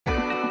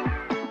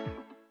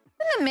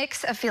a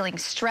mix of feeling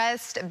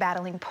stressed,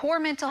 battling poor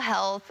mental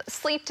health,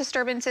 sleep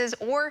disturbances,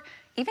 or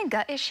even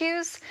gut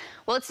issues?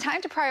 Well, it's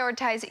time to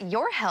prioritize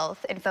your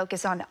health and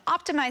focus on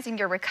optimizing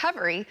your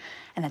recovery.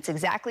 And that's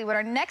exactly what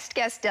our next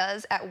guest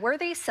does at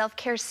Worthy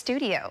Self-Care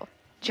Studio.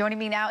 Joining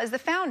me now is the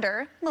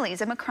founder,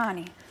 Meliza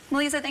Mokrani.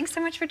 Meliza, thanks so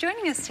much for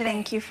joining us today.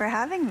 Thank you for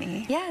having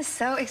me. Yes,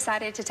 so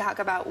excited to talk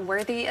about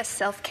Worthy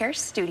Self-Care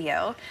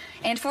Studio.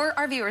 And for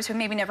our viewers who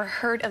maybe never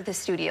heard of the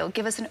studio,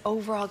 give us an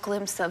overall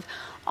glimpse of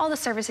all the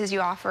services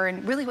you offer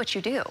and really what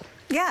you do.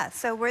 Yeah,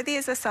 so Worthy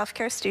is a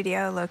self-care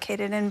studio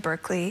located in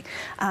Berkeley.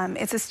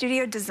 It's a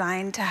studio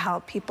designed to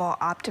help people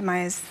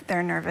optimize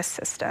their nervous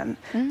system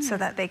so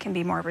that they can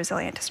be more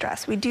resilient to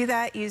stress. We do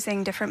that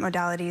using different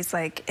modalities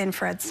like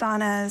infrared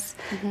saunas,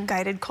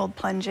 guided cold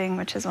plunging,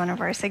 which is one of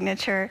our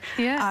signature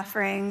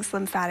offerings,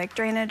 lymphatic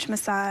drainage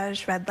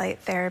massage, red light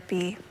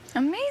therapy.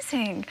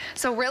 Amazing.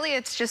 So really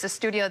it's just a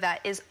studio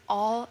that is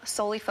all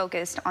solely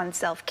focused on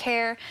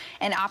self-care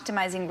and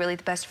optimizing really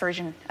the best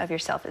version of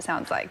yourself, it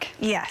sounds like.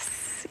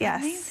 Yes,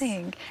 yes.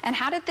 Amazing. And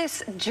how did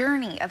this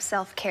journey of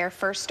self-care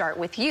first start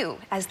with you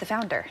as the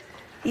founder?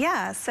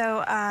 Yeah,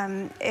 so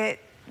it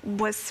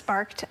was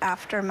sparked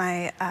after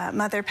my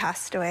mother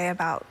passed away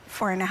about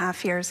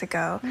 4.5 years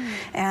ago.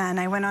 And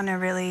I went on a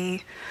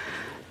really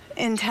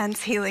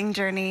intense healing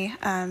journey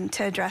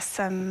to address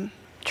some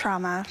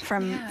trauma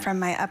from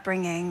my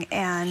upbringing,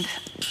 and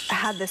I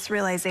had this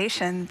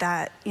realization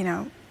that, you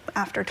know,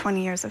 after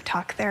 20 years of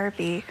talk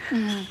therapy,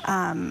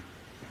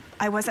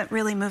 I wasn't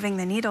really moving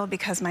the needle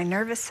because my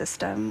nervous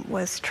system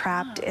was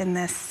trapped in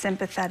this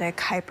sympathetic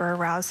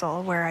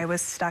hyperarousal where I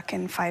was stuck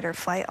in fight or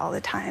flight all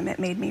the time. It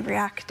made me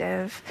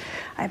reactive.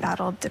 I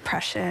battled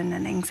depression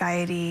and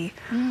anxiety,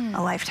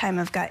 a lifetime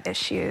of gut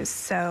issues.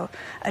 So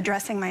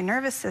addressing my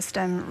nervous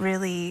system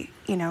really,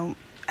 you know,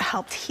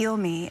 helped heal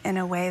me in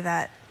a way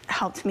that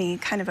helped me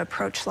kind of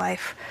approach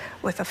life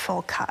with a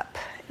full cup.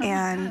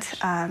 And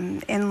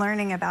in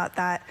learning about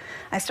that,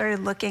 I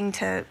started looking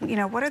to, you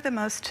know, what are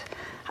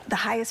the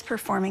highest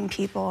performing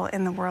people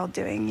in the world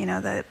doing? You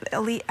know, the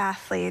elite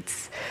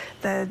athletes,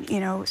 the, you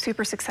know,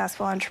 super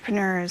successful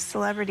entrepreneurs,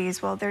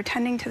 celebrities. Well, they're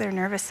tending to their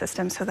nervous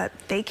system so that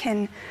they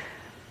can,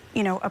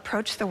 you know,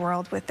 approach the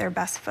world with their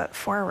best foot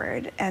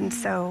forward. And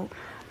so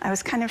I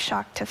was kind of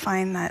shocked to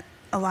find that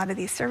a lot of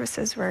these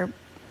services were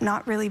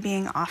not really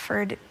being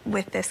offered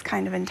with this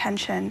kind of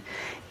intention,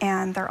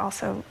 and they're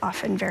also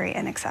often very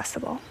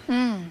inaccessible.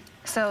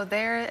 So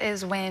there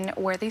is when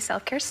Worthy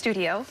Self-Care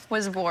Studio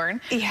was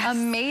born. Yes.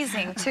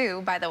 Amazing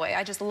too, by the way.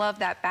 I just love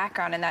that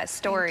background and that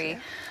story,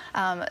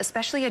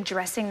 especially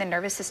addressing the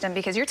nervous system,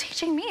 because you're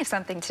teaching me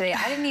something today.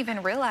 I didn't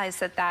even realize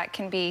that that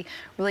can be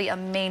really a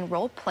main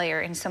role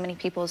player in so many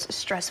people's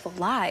stressful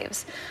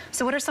lives.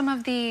 So what are some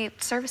of the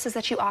services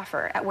that you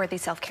offer at Worthy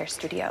Self-Care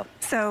Studio?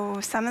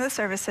 So some of the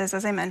services,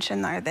 as I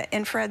mentioned, are the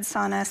infrared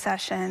sauna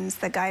sessions,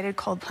 the guided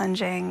cold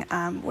plunging.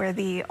 We're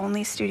the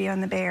only studio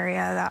in the Bay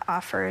Area that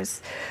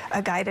offers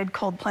a guided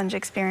cold plunge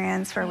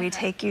experience where we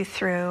take you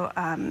through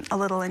a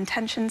little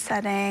intention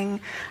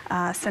setting,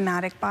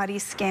 somatic body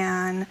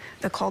scan.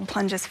 The cold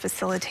plunge is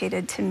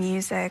facilitated to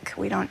music.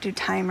 We don't do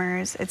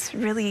timers. It's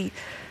really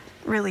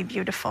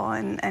beautiful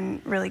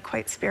and really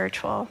quite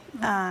spiritual.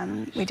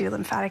 We do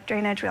lymphatic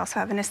drainage. We also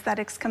have an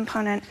aesthetics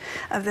component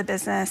of the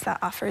business that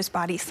offers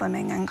body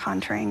slimming and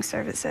contouring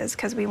services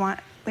because we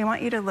want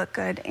you to look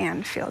good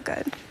and feel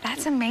good.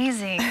 That's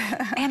amazing.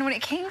 And when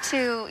it came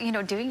to, you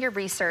know, doing your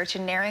research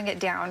and narrowing it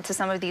down to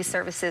some of these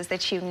services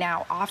that you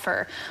now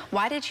offer,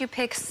 why did you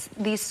pick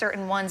these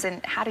certain ones,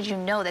 and how did you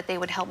know that they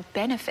would help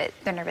benefit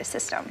the nervous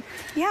system?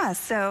 Yeah,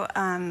 so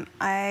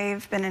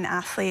I've been an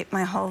athlete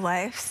my whole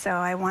life, so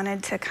I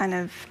wanted to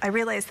I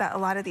realized that a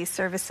lot of these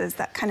services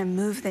that kind of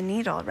move the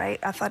needle, right?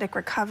 Athletic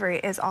recovery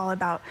is all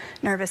about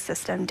nervous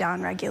system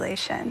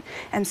downregulation.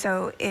 And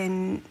so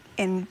in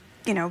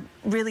you know,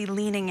 really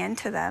leaning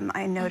into them,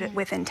 I noted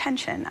with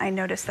intention, I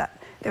noticed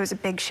that there was a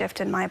big shift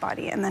in my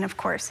body. And then, of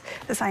course,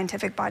 the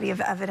scientific body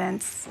of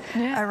evidence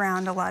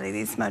around a lot of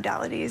these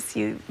modalities,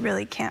 you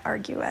really can't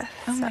argue with.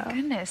 Oh my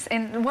goodness.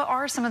 And what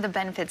are some of the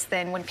benefits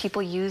then when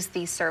people use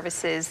these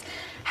services?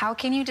 How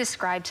can you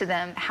describe to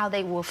them how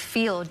they will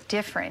feel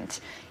different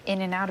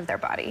in and out of their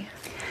body?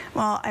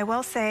 Well, I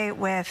will say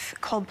with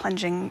cold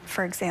plunging,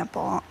 for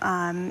example,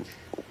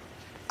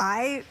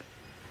 I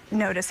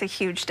notice a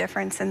huge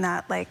difference in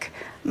that, like,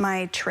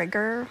 my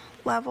trigger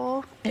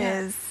level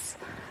is,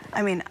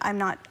 I mean, I'm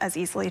not as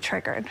easily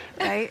triggered,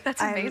 right?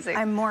 That's amazing.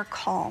 I'm more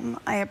calm.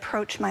 I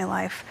approach my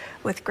life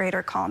with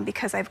greater calm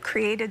because I've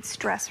created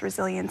stress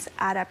resilience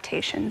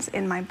adaptations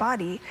in my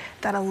body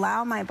that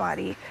allow my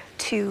body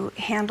to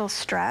handle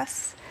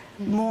stress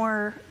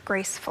more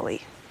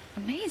gracefully.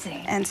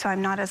 Amazing. And so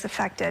I'm not as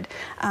affected.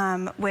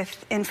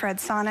 With infrared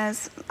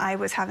saunas, I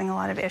was having a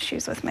lot of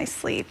issues with my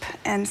sleep.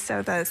 And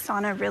so the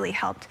sauna really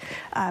helped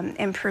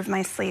improve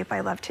my sleep. I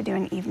love to do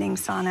an evening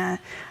sauna.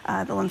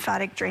 The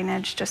lymphatic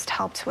drainage just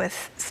helped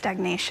with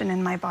stagnation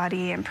in my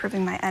body,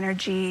 improving my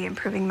energy,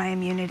 improving my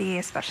immunity,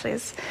 especially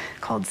as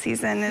cold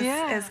season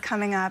is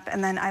coming up.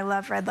 And then I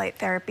love red light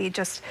therapy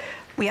just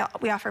we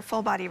offer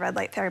full body red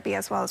light therapy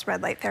as well as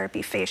red light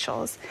therapy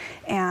facials.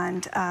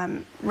 And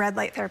red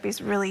light therapy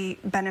is really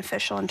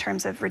beneficial in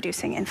terms of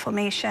reducing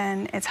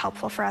inflammation. It's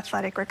helpful for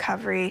athletic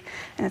recovery,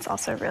 and it's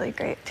also really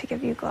great to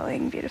give you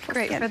glowing, beautiful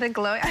Great skin. for the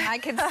glow. I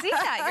can see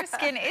that. Your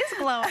skin is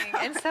glowing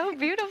and so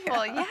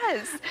beautiful.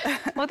 Yes.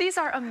 Well, these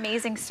are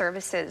amazing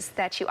services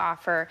that you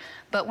offer.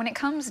 But when it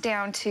comes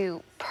down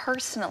to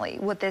personally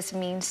what this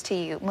means to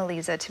you,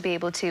 Meliza, to be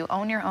able to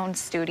own your own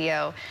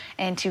studio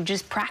and to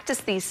just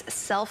practice these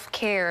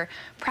self-care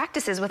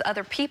practices with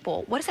other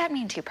people, what does that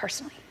mean to you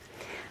personally?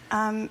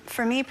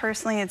 For me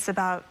personally, it's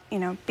about,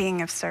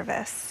 being of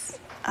service.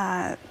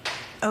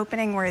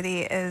 Opening Worthy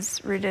is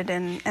rooted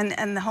in,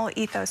 and the whole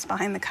ethos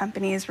behind the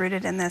company is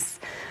rooted in this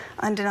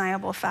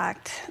undeniable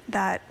fact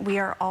that we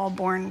are all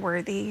born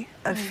worthy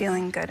of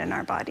feeling good in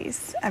our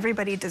bodies.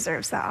 Everybody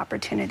deserves that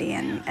opportunity,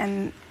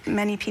 and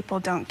many people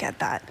don't get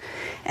that.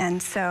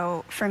 And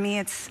so for me,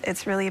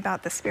 it's really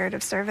about the spirit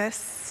of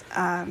service.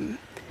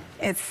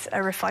 It's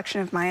a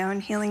reflection of my own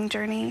healing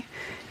journey,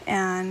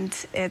 and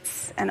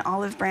it's an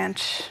olive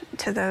branch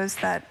to those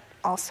that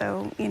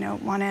also,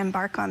 want to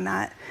embark on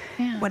that,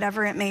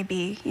 whatever it may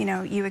be.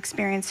 You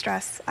experience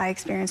stress, I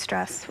experience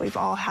stress. We've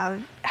all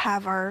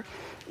have our,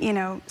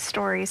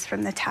 stories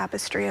from the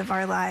tapestry of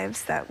our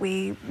lives that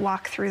we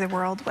walk through the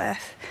world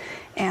with,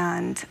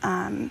 and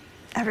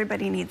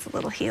everybody needs a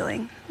little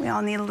healing. We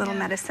all need a little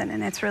medicine,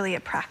 and it's really a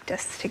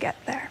practice to get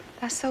there.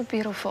 That's so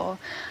beautiful.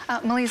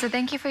 Meliza,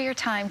 thank you for your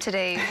time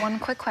today. One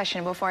quick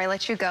question before I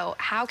let you go.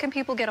 How can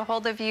people get a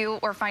hold of you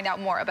or find out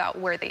more about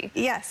Worthy?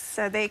 Yes,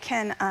 so they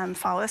can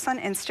follow us on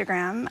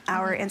Instagram.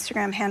 Our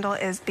Instagram handle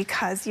is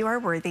Because You Are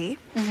Worthy,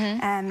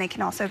 and they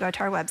can also go to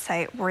our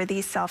website,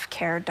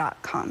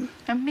 worthyselfcare.com.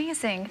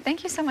 Amazing.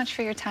 Thank you so much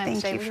for your time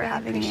today. Thank you for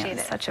having me. It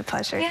was such a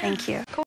pleasure. Thank you. Cool.